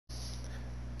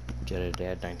Jeddah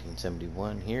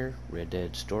 1971 here, Red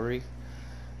Dead story.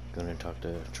 Gonna talk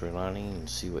to Trelawny and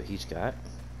see what he's got.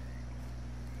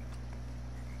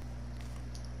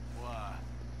 Why?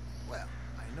 Well,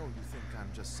 I know you think I'm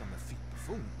just some effete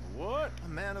buffoon. What? A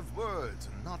man of words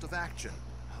and not of action.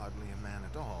 Hardly a man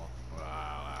at all. Well,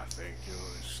 I think you're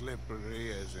as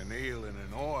slippery as an eel in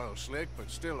an oil slick, but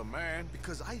still a man.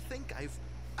 Because I think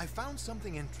I found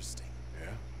something interesting. Yeah?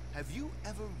 Have you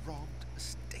ever robbed a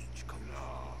stagecoach?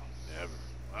 No,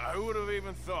 never. Who would have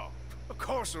even thought? Of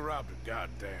course I robbed a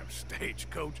goddamn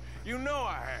stagecoach. You know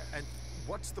I have. And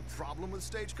what's the problem with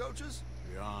stagecoaches?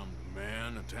 The armed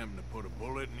man attempting to put a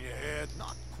bullet in your head?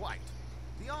 Not quite.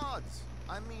 The odds.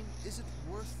 I mean, is it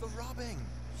worth the robbing?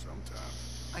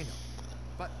 Sometimes. I know.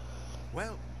 But,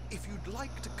 well, if you'd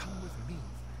like to come with me,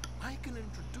 I can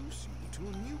introduce you to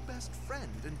a new best friend,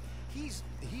 and he's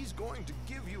going to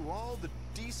give you all the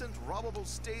decent, robbable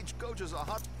stagecoaches a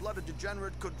hot-blooded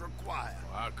degenerate could require.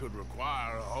 Well, I could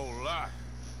require a whole lot.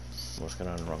 What's going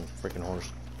on? Wrong freaking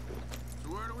horse. So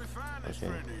where do we find this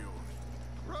friend of yours?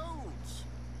 Roads.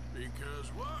 Because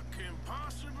what can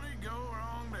possibly go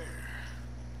wrong there?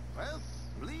 Well,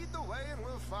 lead the way and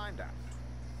we'll find out.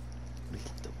 Lead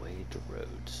the way to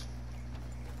roads.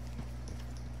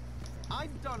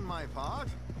 I've done my part.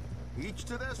 Each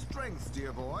to their strengths,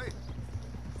 dear boy.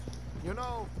 You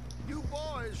know, you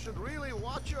boys should really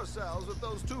watch yourselves with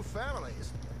those two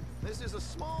families. This is a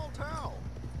small town.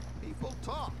 People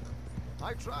talk.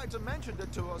 I tried to mention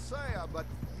it to Hosea, but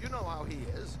you know how he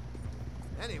is.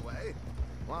 Anyway,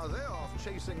 while they're off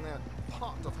chasing their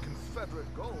pot of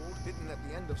Confederate gold hidden at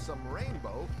the end of some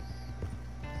rainbow,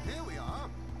 here we are.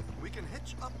 We can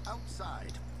hitch up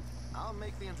outside. I'll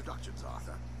make the introductions,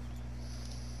 Arthur.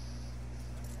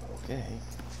 Okay.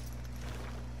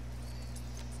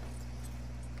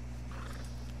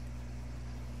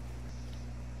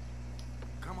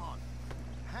 Come on.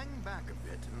 Hang back a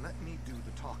bit and let me do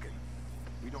the talking.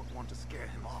 We don't want to scare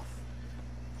him off.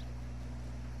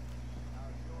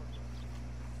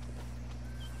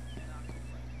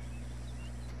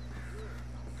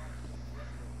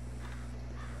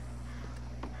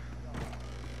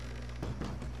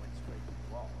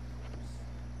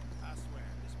 I swear,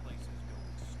 this place is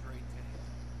going straight to hell.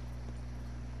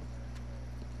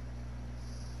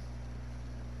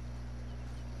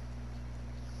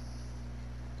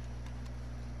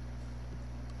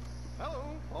 Hello,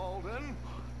 Alden.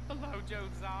 Hello,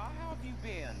 Josiah. How have you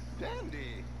been?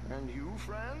 Dandy. And you,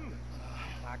 friend?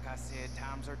 Like I said,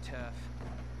 times are tough.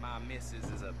 My missus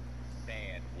is a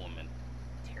bad woman.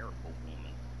 Terrible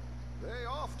woman. They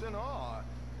often are.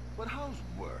 But how's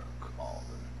work, Alden?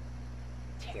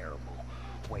 Terrible.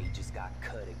 Wages got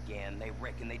cut again. They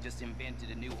reckon they just invented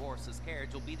a new horseless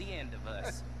carriage will be the end of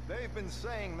us. They've been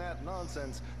saying that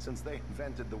nonsense since they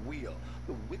invented the wheel.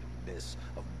 The wickedness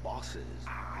of bosses.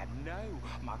 I know.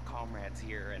 My comrades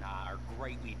here and I are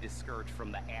greatly discouraged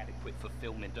from the adequate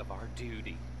fulfillment of our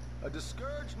duty. A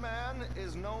discouraged man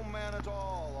is no man at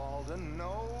all, Alden.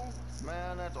 No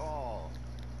man at all.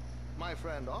 My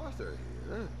friend Arthur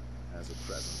here has a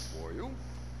present for you.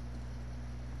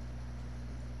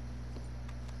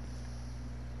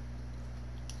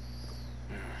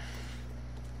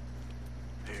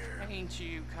 Ain't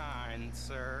you kind,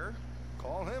 sir?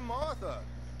 Call him Arthur.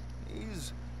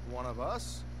 He's one of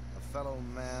us, a fellow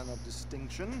man of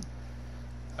distinction.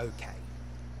 Okay.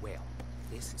 Well,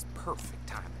 this is perfect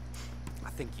timing. I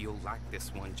think you'll like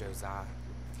this one, Josiah.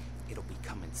 It'll be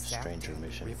coming south Stranger down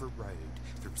mission. the River Road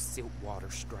through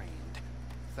Siltwater Strand.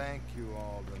 Thank you,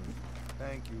 Alden.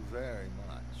 Thank you very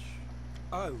much.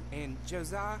 Oh, and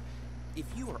Josiah, if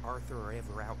you or Arthur are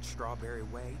ever out Strawberry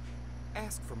Way,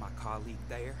 ask for my colleague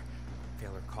there. A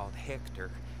feller called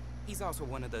Hector. He's also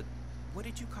one of the... What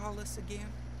did you call us again?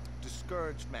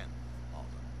 Discouraged men, Alden.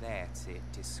 That's it.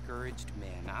 Discouraged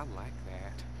men. I like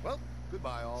that. Well,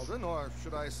 goodbye, Alden, or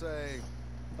should I say,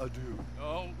 adieu.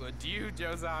 Oh, adieu,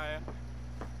 Josiah.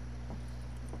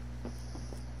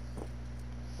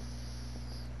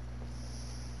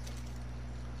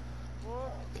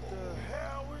 What the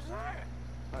hell was that?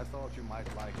 I thought you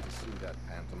might like to see that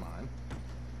pantomime.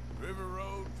 River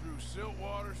Road through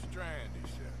Siltwater Strand, he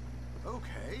said.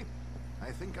 Okay.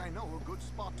 I think I know a good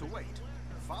spot to wait.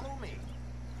 Follow me.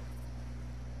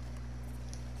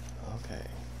 Okay.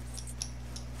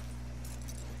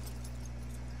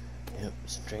 Yep,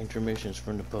 stranger missions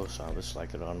from the post office,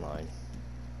 like it online.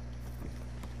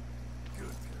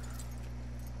 Good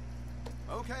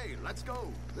girl. Okay, let's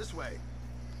go. This way.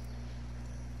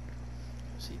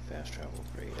 See, fast travel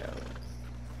grayed out.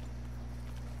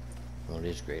 Well, it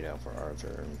is grayed out for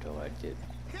Arthur until I get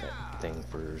that thing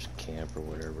for his camp or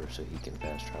whatever, so he can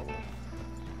fast travel.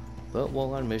 But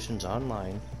while on missions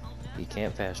online, he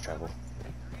can't fast travel.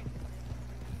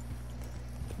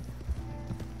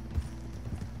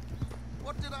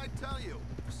 What did I tell you?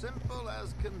 Simple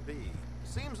as can be.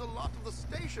 Seems a lot of the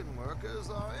station workers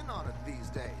are in on it these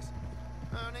days.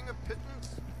 Earning a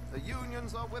pittance, the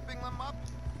unions are whipping them up,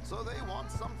 so they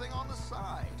want something on the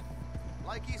side.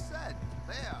 Like he said,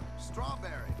 there,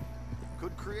 Strawberry.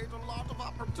 Could create a lot of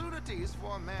opportunities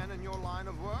for a man in your line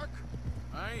of work.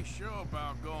 I ain't sure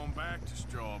about going back to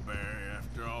Strawberry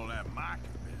after all that Micah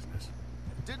business.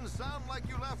 Didn't sound like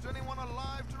you left anyone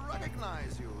alive to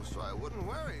recognize you, so I wouldn't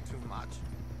worry too much,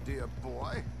 dear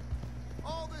boy.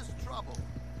 All this trouble,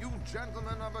 you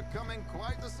gentlemen are becoming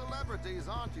quite the celebrities,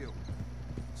 aren't you?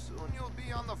 Soon you'll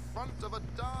be on the front of a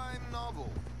dime novel.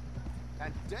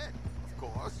 And dead, of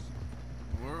course.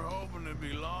 We're hoping to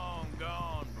be long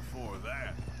gone before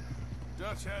that.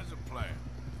 Dutch has a plan.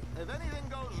 If anything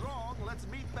goes wrong, let's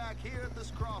meet back here at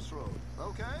this crossroad,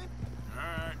 okay?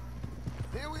 All right.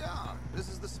 Here we are. This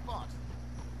is the spot.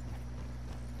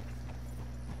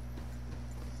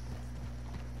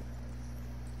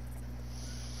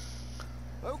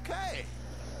 Okay.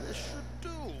 This should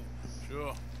do.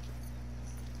 Sure.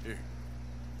 Here.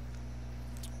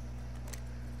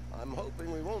 I'm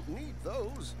hoping we won't need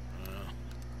those.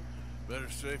 Better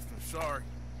safe than sorry.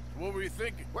 What were you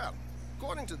thinking? Well,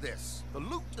 according to this, the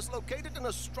loot is located in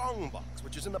a strongbox,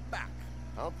 which is in the back.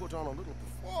 I'll put on a little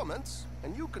performance,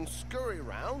 and you can scurry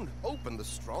around, open the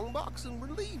strongbox, and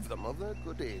relieve them of their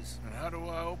goodies. And how do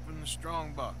I open the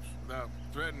strong box without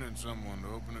threatening someone to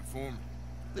open it for me?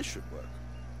 This should work.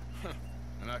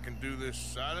 And I can do this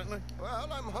silently? Well,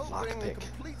 I'm hoping Lockpick.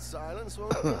 complete silence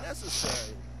won't be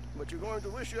necessary. But you're going to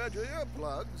wish you had your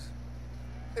earplugs.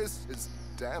 This is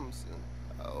Damson.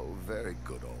 Oh, very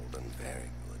good, old and very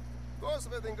good. Of course,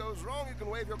 if anything goes wrong, you can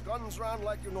wave your guns around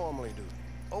like you normally do.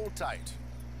 Hold tight.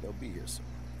 They'll be here soon.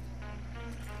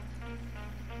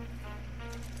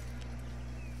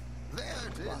 There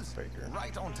it is. Lockbreaker.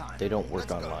 Right on time. They don't work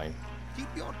Let's go. online, Keep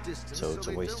your distance so it's a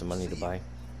they waste of don't money to see buy. you.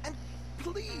 And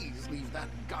please leave that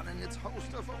gun in its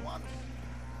holster for once.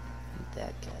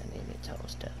 That gun in its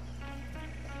holster.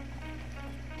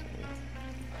 Okay.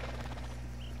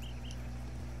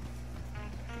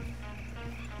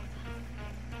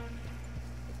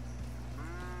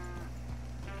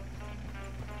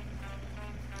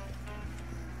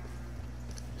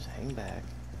 Just hang back.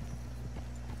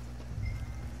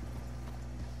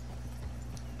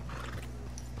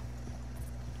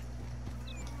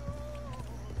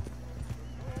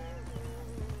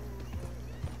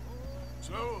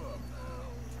 So,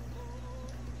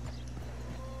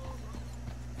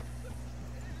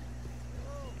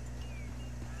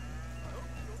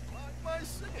 My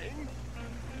singing?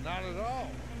 Not at all.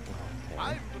 Okay.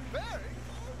 I'm preparing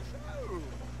for a show.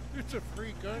 It's a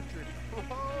free country.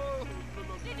 Oh,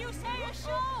 Did you say a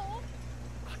show?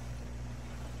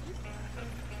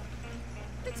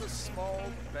 it's a small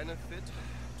benefit to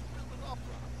build an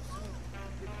opera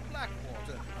in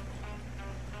Blackwater.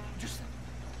 Just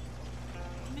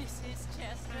Mrs.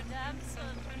 Chester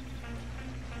Damson.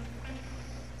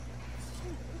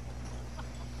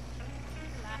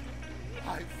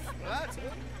 I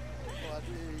flatter,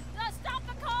 buddy. Stop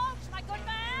the coach, my good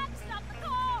man! Stop the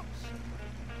coach!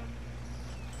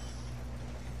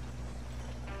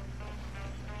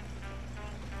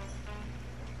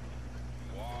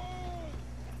 Whoa!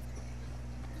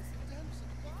 Miss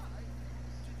Damson, why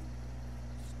did you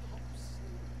stop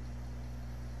singing?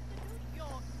 New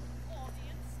York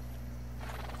audience.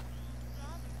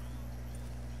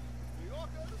 New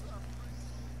Yorkers are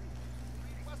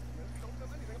reading Westerners don't know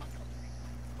anything about country.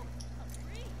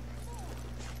 Country?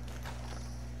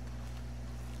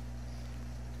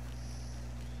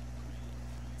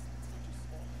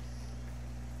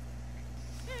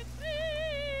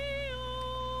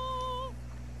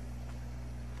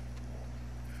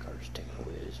 Carter's taking a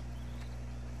whiz.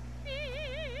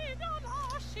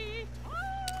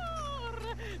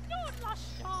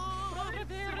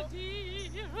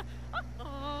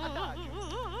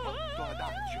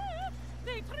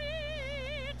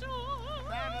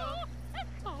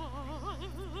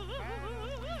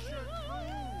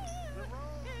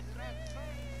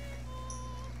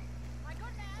 My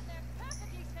good man, they're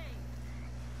perfectly safe.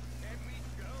 Can we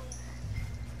go?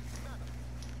 Madam,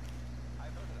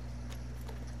 I've heard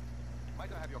enough.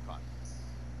 Might I have your card?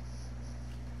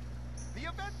 The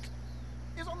event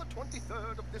is on the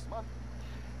 23rd of this month.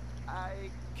 I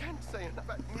can't say enough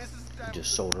about Mrs. You Damson.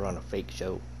 just sold her on a fake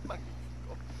show.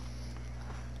 Magnifico.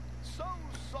 So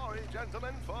sorry,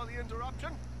 gentlemen, for the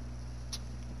interruption.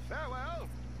 Farewell.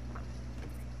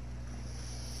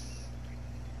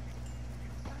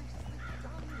 Nice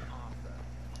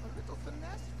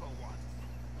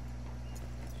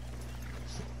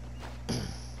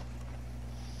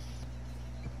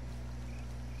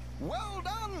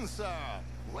done, sir.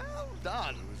 Well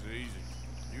done. It was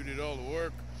easy. You did all the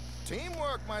work.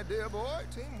 Teamwork, my dear boy.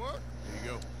 Teamwork. Here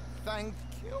you go. Thank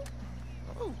you.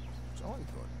 Oh, jolly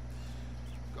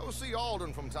good. Go see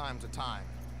Alden from time to time.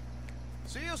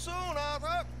 See you soon,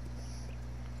 Arthur.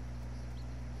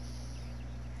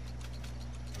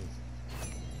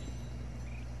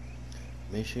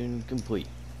 Mission complete.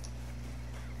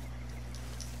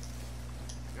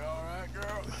 You alright,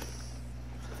 girl?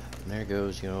 And there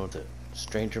goes, you know, the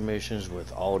stranger missions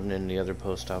with Alden and the other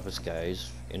post office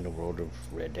guys in the world of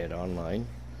Red Dead Online.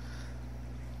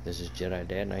 This is Jedi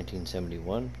Dad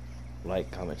 1971.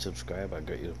 Like, comment, subscribe. I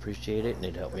greatly appreciate it, and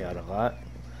it'd help me out a lot.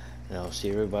 And I'll see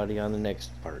everybody on the next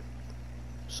part.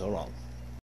 So long.